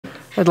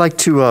I'd like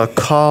to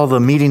call the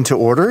meeting to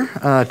order.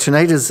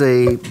 Tonight is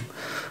a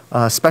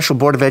special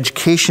Board of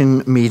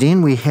Education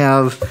meeting. We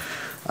have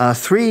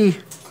four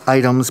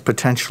items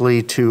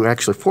potentially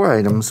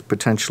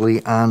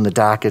on the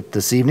docket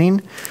this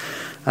evening.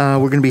 We're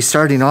going to be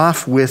starting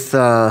off with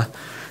the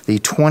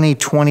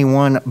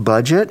 2021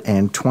 budget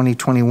and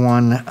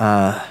 2021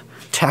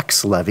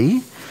 tax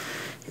levy.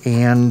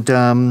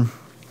 And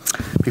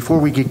before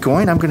we get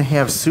going, I'm going to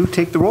have Sue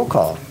take the roll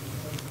call.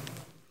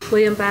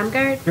 William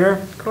Baumgart.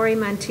 Here. Corey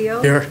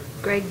Montiel. Here.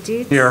 Greg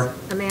Dietz. Here.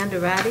 Amanda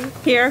Roddy.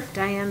 Here.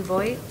 Diane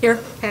Voigt. Here.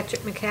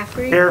 Patrick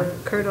McCaffrey. Here.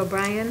 Kurt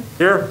O'Brien.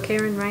 Here.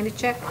 Karen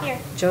Reinacek. Here.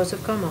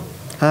 Joseph Como.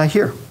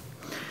 Here.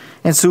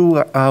 And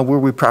Sue, were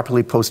we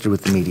properly posted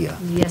with the media?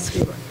 Yes,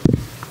 we were.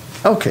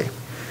 Okay.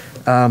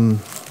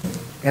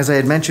 As I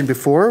had mentioned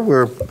before,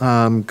 we're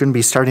going to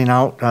be starting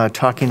out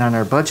talking on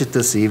our budget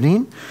this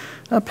evening.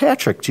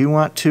 Patrick, do you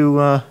want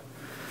to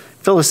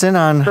fill us in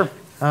on Sure.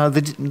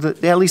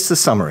 at least the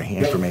summary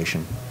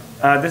information?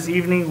 This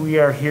evening, we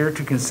are here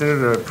to consider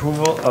the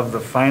approval of the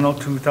final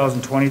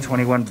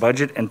 2020-21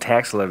 budget and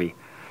tax levy.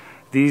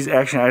 These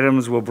action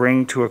items will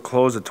bring to a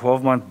close a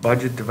 12-month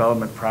budget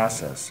development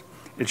process.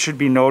 It should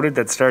be noted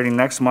that starting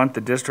next month,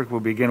 the district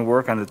will begin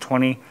work on the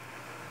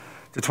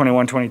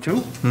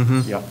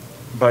 21-22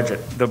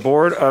 budget. The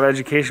Board of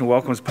Education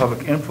welcomes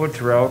public input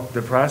throughout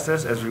the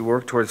process as we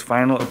work towards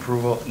final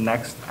approval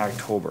next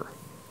October.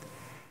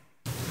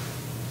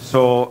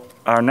 So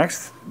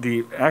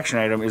the action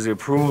item is the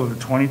approval of the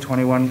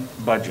 2021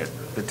 budget.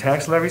 The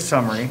tax levy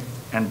summary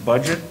and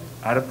budget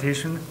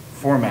adaptation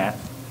format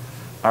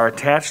are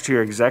attached to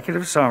your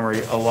executive summary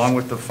along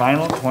with the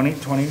final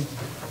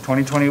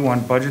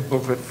 2020-2021 budget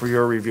booklet for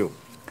your review.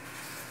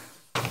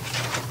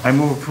 I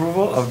move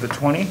approval of the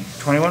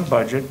 2021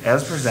 budget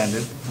as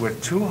presented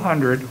with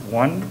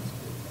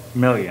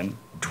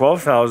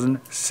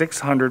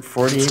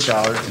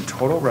 $201,012,648 in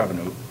total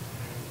revenue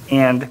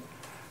and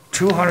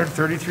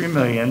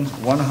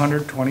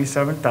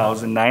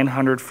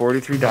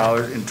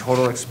 $233,127,943 in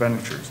total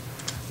expenditures,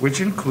 which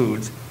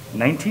includes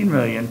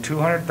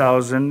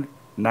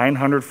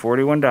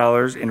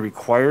 $19,200,941 in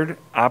required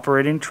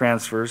operating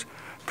transfers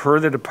per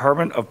the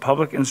Department of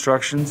Public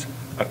Instruction's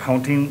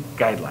accounting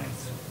guidelines.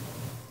 Is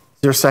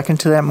there a second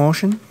to that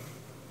motion?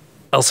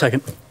 I'll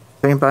second.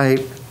 Second by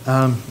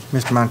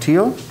Mr.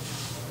 Montiel.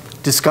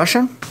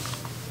 Discussion?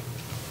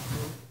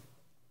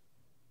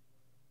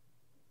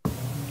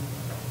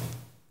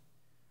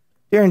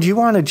 Darren, do you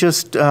want to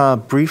just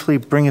briefly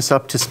bring us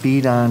up to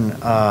speed on,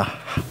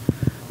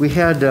 we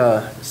had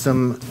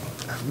some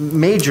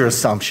major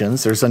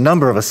assumptions. There's a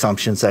number of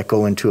assumptions that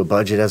go into a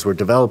budget as we're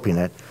developing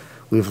it.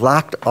 We've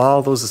locked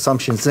all those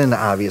assumptions in,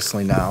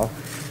 obviously, now.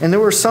 And there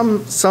were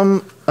some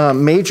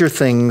major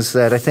things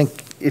that I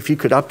think if you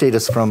could update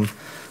us from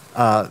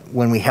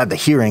when we had the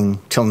hearing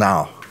till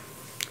now.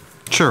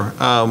 Sure.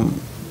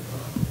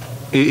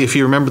 If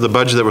you remember, the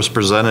budget that was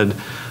presented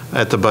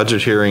at the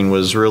budget hearing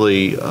was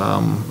really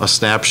a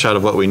snapshot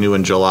of what we knew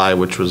in July,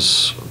 which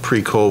was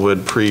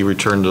pre-COVID,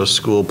 pre-return to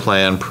school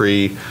plan,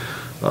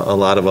 a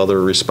lot of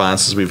other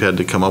responses we've had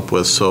to come up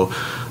with. So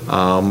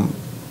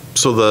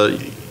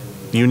the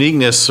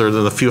uniqueness or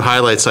the few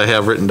highlights I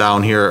have written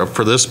down here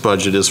for this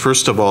budget is,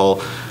 first of all,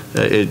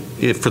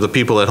 for the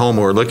people at home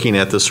who are looking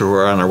at this or who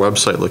are on our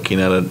website looking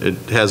at it, it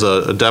has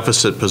a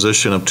deficit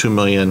position of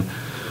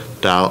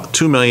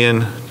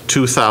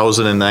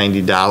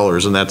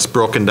 $2,002,090, and that's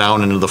broken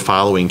down into the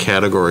following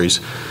categories.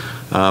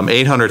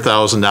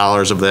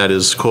 $800,000 of that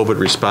is COVID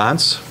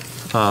response,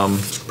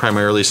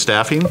 primarily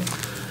staffing.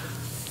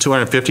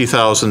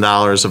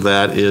 $250,000 of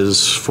that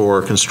is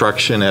for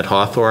construction at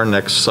Hawthorne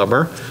next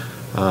summer.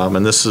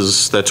 And that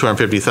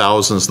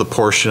 $250,000 is the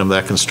portion of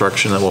that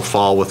construction that will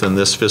fall within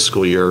this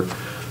fiscal year,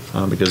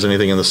 because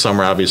anything in the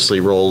summer obviously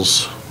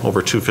rolls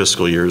over 2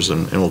 fiscal years,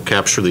 and we'll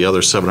capture the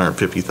other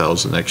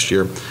 $750,000 next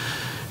year.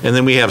 And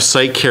then we have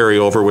site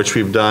carryover, which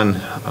we've done,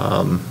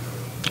 I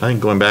think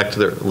going back to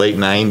the late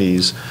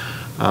 90s,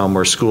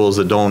 where schools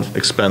that don't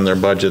expend their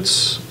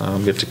budgets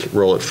get to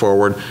roll it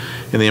forward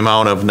in the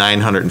amount of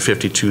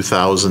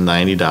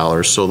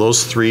 $952,090. So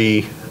those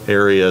three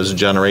areas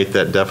generate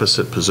that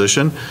deficit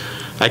position.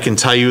 I can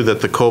tell you that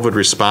the COVID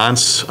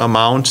response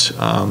amount,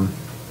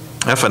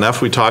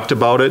 F&F, we talked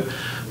about it.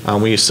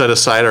 We set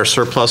aside our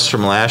surplus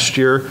from last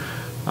year,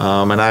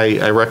 and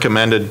I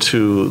recommended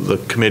to the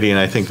committee, and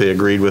I think they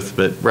agreed with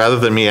it, rather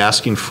than me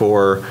asking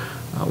for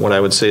what I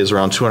would say is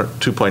around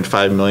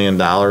 $2.5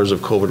 million of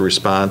COVID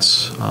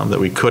response that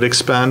we could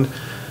expend,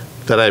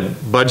 that I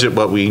budget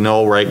what we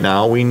know right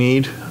now we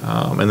need,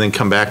 and then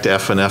come back to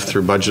F&F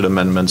through budget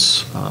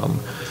amendments.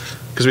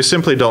 Because we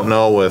simply don't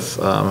know with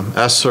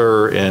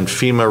ESSER and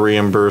FEMA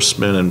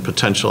reimbursement and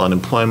potential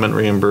unemployment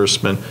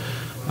reimbursement,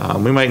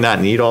 we might not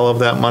need all of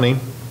that money.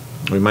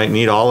 We might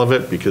need all of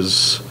it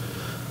because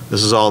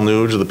this is all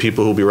new to the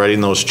people who will be writing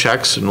those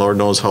checks, and Lord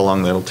knows how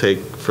long that'll take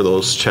for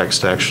those checks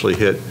to actually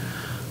hit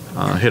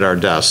our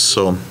desks.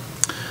 So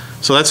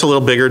that's a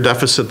little bigger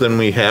deficit than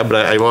we have,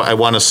 but I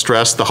want to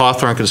stress the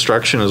Hawthorne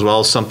construction as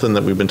well is something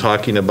that we've been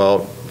talking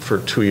about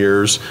for 2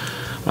 years.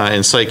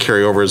 And site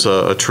carryover is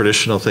a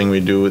traditional thing we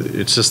do.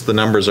 It's just the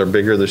numbers are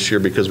bigger this year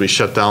because we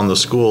shut down the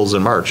schools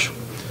in March.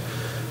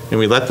 And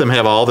we let them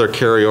have all their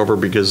carryover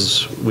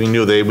because we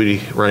knew they would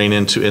be running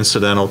into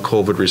incidental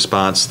COVID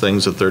response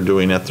things that they're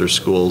doing at their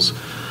schools.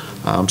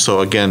 So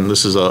again,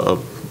 this is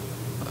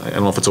I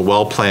don't know if it's a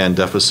well-planned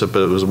deficit,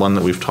 but it was one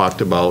that we've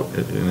talked about,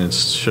 and it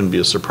shouldn't be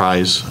a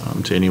surprise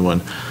to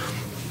anyone.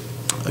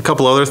 A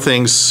couple other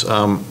things,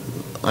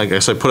 I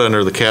guess I put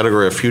under the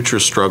category of future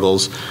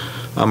struggles.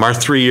 Our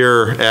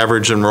 3-year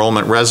average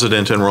enrollment,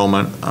 resident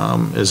enrollment,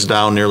 is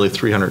down nearly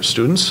 300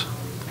 students.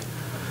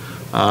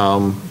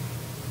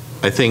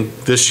 I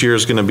think this year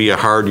is going to be a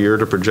hard year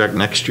to project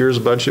next year's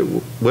budget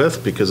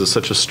with because it's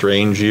such a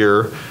strange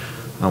year.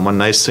 One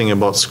nice thing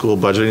about school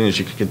budgeting is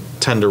you can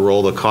tend to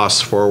roll the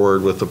costs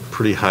forward with a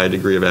pretty high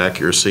degree of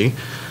accuracy.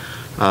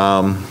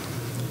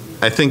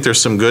 I think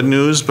there's some good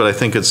news, but I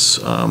think it's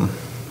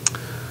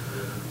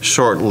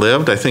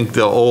short-lived. I think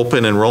the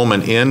open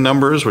enrollment in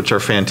numbers, which are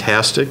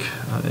fantastic,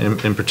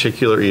 in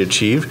particular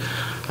e-Achieve,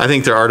 I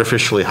think they're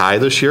artificially high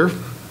this year.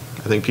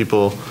 I think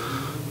people,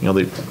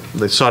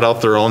 they sought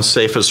out their own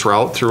safest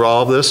route through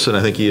all of this, and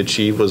I think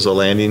e-Achieve was a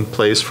landing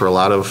place for a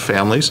lot of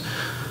families.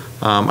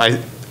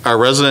 Our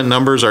resident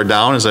numbers are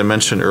down, as I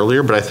mentioned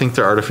earlier, but I think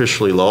they're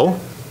artificially low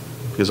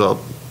because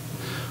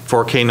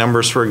 4K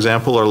numbers, for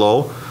example, are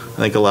low. I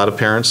think a lot of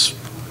parents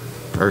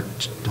are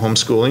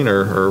homeschooling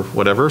or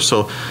whatever.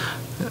 So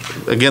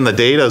again, the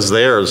data is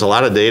there. There's a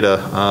lot of data.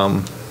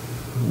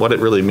 What it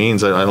really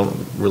means, I'm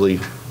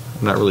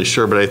not really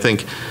sure, but I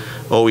think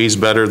OE is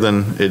better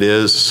than it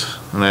is,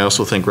 and I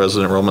also think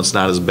resident enrollment's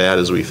not as bad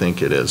as we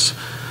think it is.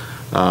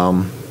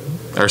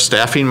 Our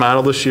staffing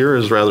model this year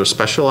is rather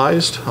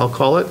specialized, I'll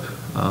call it.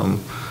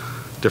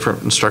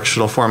 Different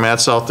instructional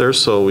formats out there,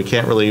 so we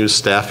can't really use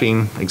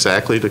staffing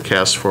exactly to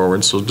cast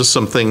forward. So just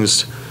some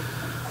things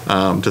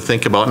to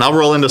think about. And I'll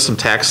roll into some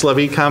tax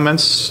levy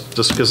comments,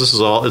 just because this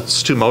is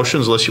it's two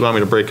motions, unless you want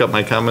me to break up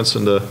my comments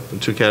into the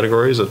two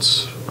categories.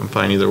 I'm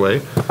fine either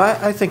way.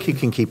 I think you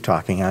can keep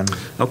talking on.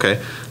 Okay.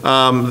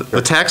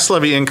 The tax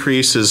levy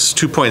increase is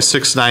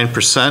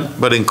 2.69%,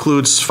 but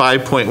includes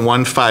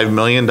 $5.15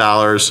 million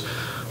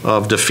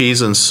of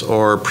defeasance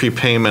or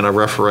prepayment of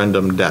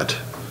referendum debt.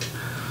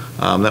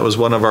 That was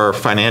one of our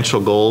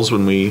financial goals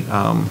when we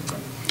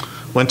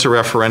went to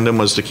referendum,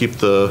 was to keep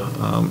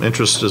the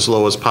interest as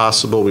low as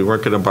possible. We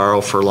weren't going to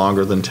borrow for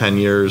longer than 10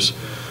 years.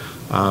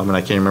 And I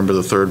can't remember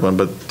the third one,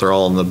 but they're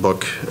all in the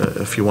book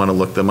if you want to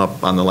look them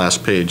up on the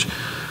last page.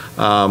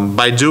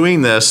 By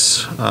doing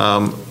this,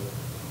 the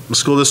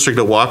school district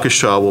of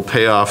Waukesha will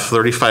pay off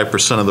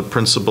 35% of the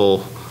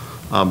principal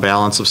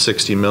balance of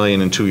 $60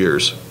 million in 2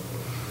 years.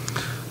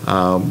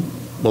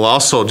 We'll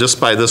also,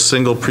 just by this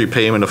single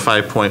prepayment of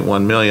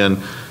 $5.1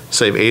 million,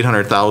 save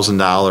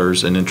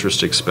 $800,000 in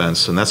interest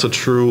expense, and that's a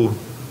true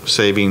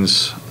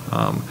savings.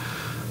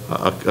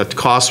 A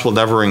cost we'll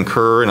never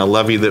incur and a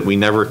levy that we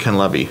never can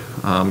levy.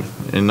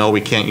 And no,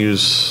 we can't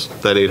use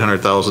that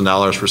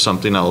 $800,000 for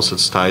something else.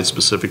 It's tied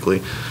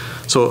specifically.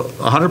 So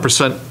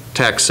 100%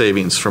 tax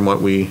savings from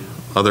what we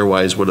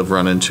otherwise would have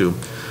run into.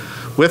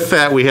 With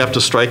that, we have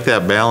to strike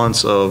that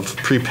balance of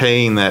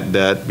prepaying that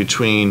debt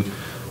between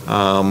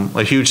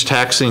a huge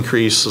tax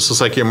increase. This is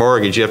like your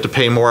mortgage. You have to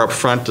pay more up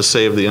front to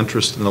save the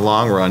interest in the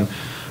long run.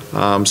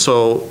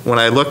 So when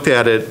I looked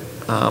at it,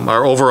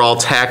 our overall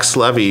tax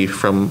levy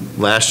from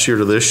last year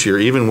to this year,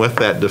 even with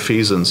that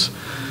defeasance,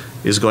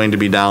 is going to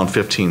be down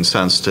 15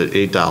 cents to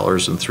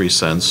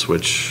 $8.03,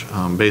 which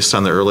based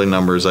on the early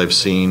numbers I've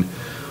seen,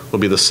 will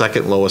be the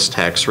second lowest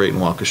tax rate in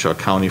Waukesha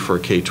County for a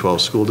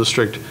K-12 school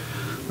district.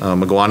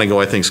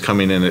 Mugwanago, I think, is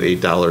coming in at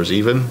 $8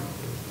 even.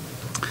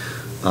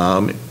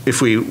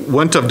 If we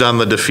wouldn't have done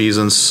the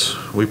defeasance,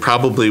 we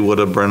probably would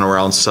have been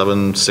around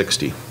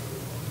 $7.60,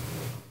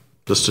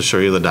 just to show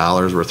you the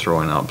dollars we're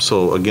throwing up.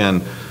 So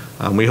again,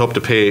 we hope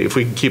to pay, if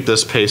we can keep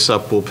this pace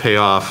up, we'll pay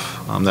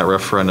off that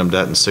referendum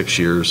debt in 6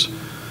 years,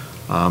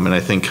 and I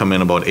think come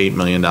in about $8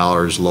 million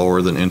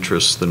lower than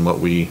interest than what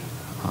we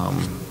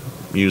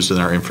used in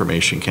our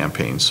information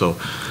campaign. So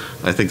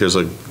I think there's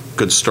a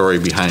good story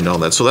behind all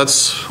that. So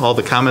that's all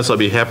the comments. I'll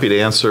be happy to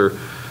answer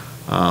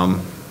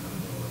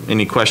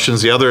any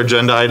questions. The other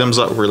agenda items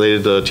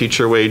related to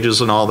teacher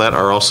wages and all that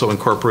are also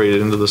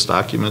incorporated into this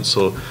document,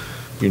 so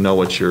you know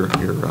what you're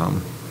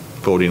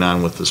voting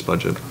on with this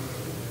budget.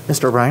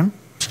 Mr. O'Brien?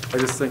 I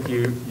just think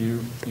you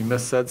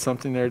missaid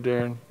something there,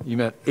 Darren. You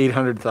meant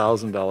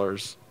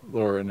 $800,000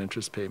 lower in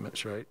interest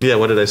payments, right? Yeah,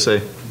 what did I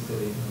say?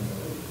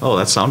 Oh,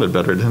 that sounded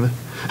better, didn't it?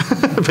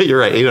 But you're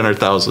right,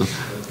 800,000.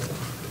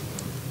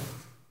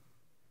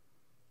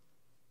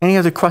 Any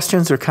other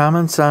questions or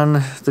comments on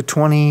the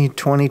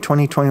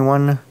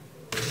 2020-2021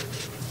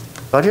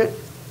 budget?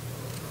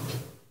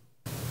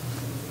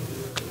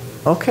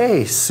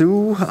 Okay,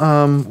 Sue,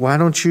 why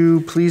don't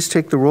you please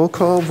take the roll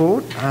call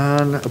vote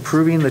on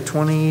approving the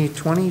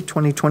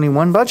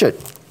 2020-2021 budget?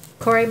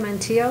 Corey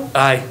Montiel.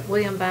 Aye.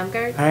 William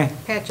Baumgart. Aye.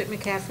 Patrick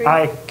McCaffrey.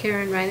 Aye.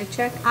 Karen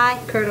Reinacek. Aye.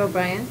 Kurt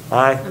O'Brien.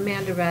 Aye.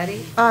 Amanda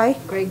Roddy. Aye.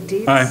 Greg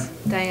Dietz. Aye.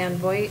 Diane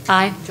Voigt.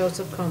 Aye.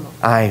 Joseph Como.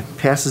 Aye.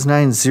 Passes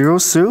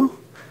 9-0. Sue?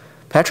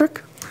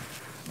 Patrick?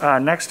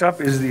 Next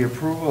up is the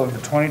approval of the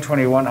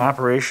 2021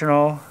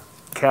 operational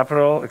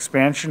capital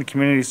expansion,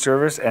 community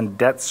service, and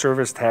debt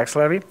service tax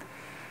levy.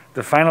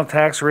 The final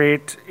tax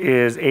rate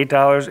is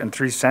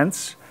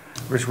 $8.03,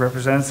 which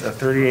represents a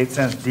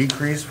 38-cent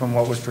decrease from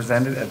what was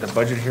presented at the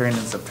budget hearing in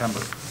September.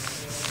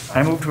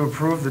 I move to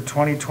approve the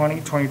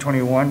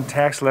 2020-2021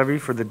 tax levy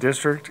for the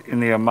district in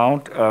the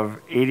amount of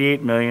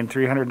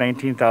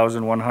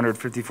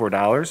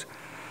 $88,319,154,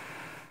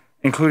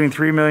 including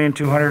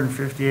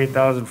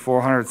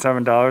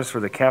 $3,258,407 for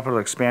the capital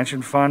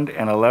expansion fund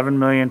and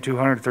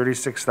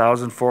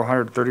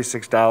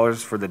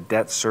 $11,236,436 for the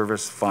debt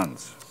service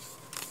funds.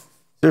 Is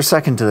there a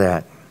second to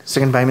that?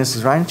 Second by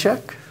Mrs.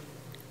 Reinacek.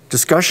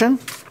 Discussion?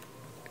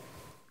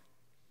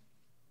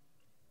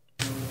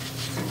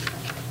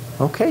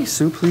 Okay,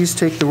 Sue, please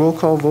take the roll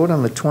call vote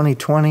on the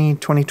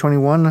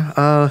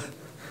 2020-2021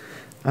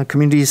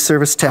 community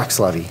service tax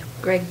levy.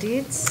 Greg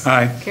Dietz.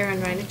 Aye.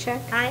 Karen Reinacek.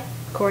 Aye.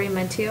 Corey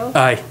Montiel.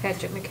 Aye.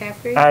 Patrick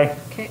McCaffrey. Aye.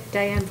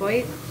 Diane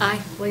Voigt. Aye.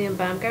 William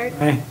Baumgart.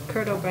 Aye.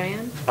 Kurt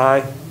O'Brien.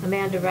 Aye.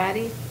 Amanda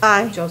Roddy.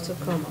 Aye.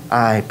 Joseph Como.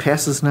 Aye.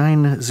 Passes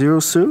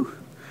 9-0. Sue?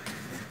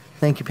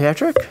 Thank you,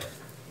 Patrick.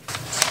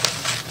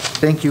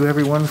 Thank you,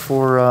 everyone,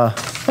 for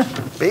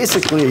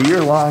basically a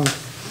year-long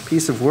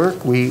piece of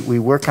work. We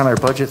work on our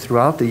budget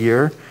throughout the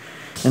year,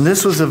 and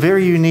this was a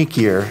very unique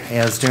year,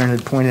 as Darren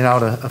had pointed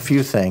out a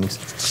few things.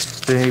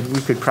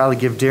 We could probably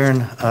give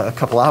Darren a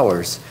couple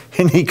hours,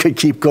 and he could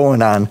keep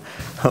going on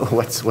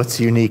what's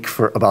unique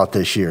about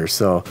this year.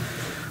 So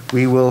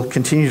we will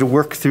continue to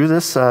work through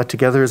this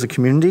together as a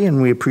community, and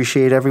we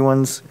appreciate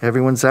everyone's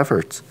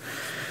efforts.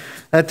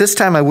 At this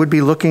time, I would be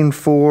looking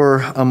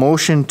for a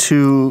motion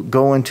to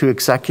go into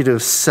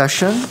executive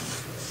session.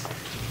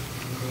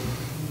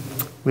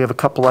 We have a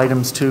couple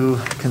items to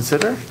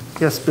consider.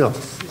 Yes, Bill?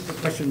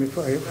 Question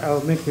before,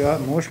 I'll make the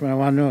motion, but I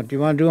want to know, do you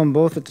want to do them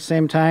both at the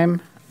same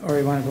time? Or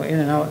you want to go in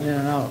and out and in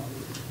and out?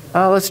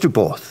 Let's do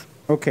both.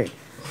 Okay.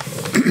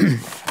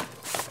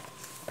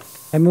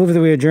 I move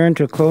that we adjourn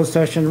to a closed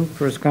session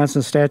for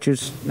Wisconsin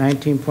statutes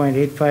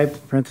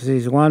 19.85,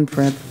 parentheses 1,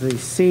 parentheses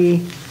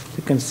C,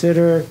 to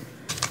consider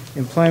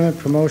employment,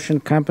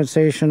 promotion,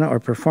 compensation, or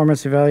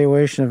performance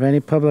evaluation of any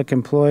public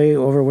employee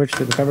over which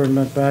the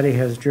government body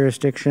has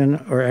jurisdiction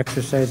or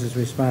exercises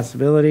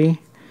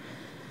responsibility.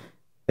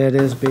 That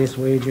is, base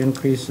wage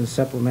increase and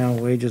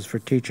supplemental wages for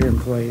teacher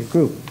employee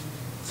group.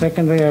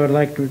 Secondly, I would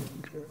like to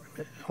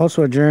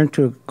also adjourn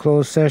to a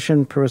closed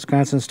session per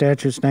Wisconsin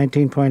statutes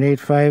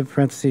 19.85,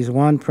 parentheses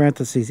 1,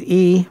 parentheses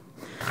E,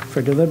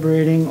 for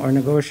deliberating or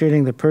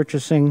negotiating the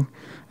purchasing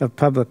of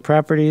public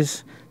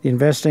properties, the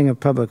investing of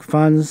public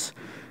funds,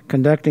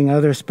 conducting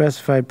other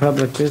specified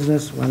public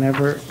business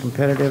whenever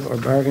competitive or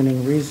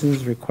bargaining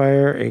reasons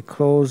require a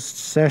closed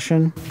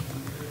session.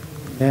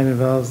 That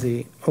involves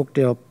the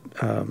Oakdale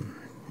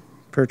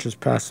purchase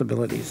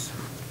possibilities.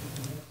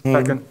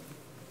 Second.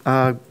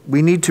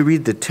 We need to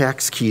read the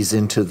tax keys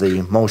into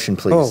the motion,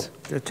 please. Oh,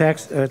 the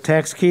tax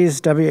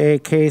keys,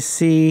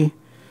 WAKC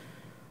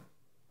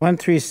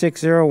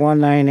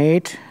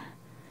 1360198,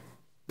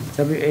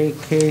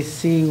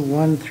 WAKC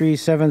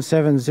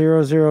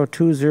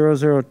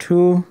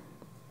 137700202,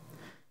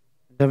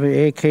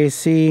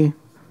 WAKC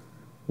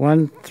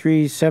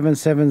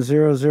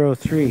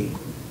 1377003.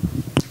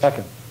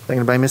 Second.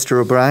 Seconded by Mr.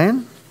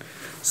 O'Brien.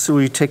 So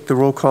we take the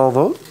roll call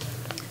vote.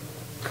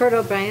 Kurt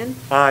O'Brien.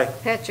 Aye.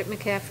 Patrick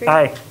McCaffrey.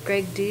 Aye.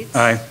 Greg Dietz.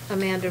 Aye.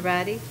 Amanda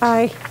Roddy.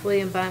 Aye.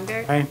 William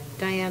Baumgart. Aye.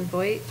 Diane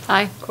Voigt.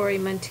 Aye. Corey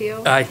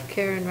Montiel. Aye.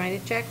 Karen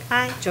Reinacek.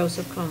 Aye.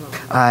 Joseph Como.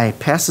 Aye.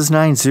 Passes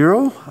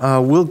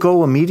 9-0. We'll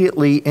go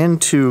immediately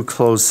into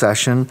closed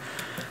session.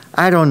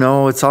 I don't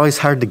know. It's always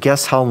hard to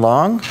guess how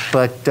long,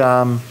 but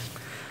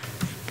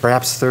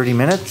perhaps 30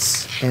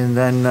 minutes, and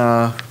then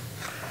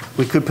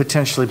we could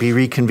potentially be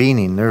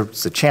reconvening.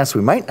 There's a chance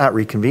we might not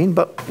reconvene,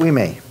 but we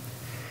may.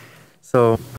 So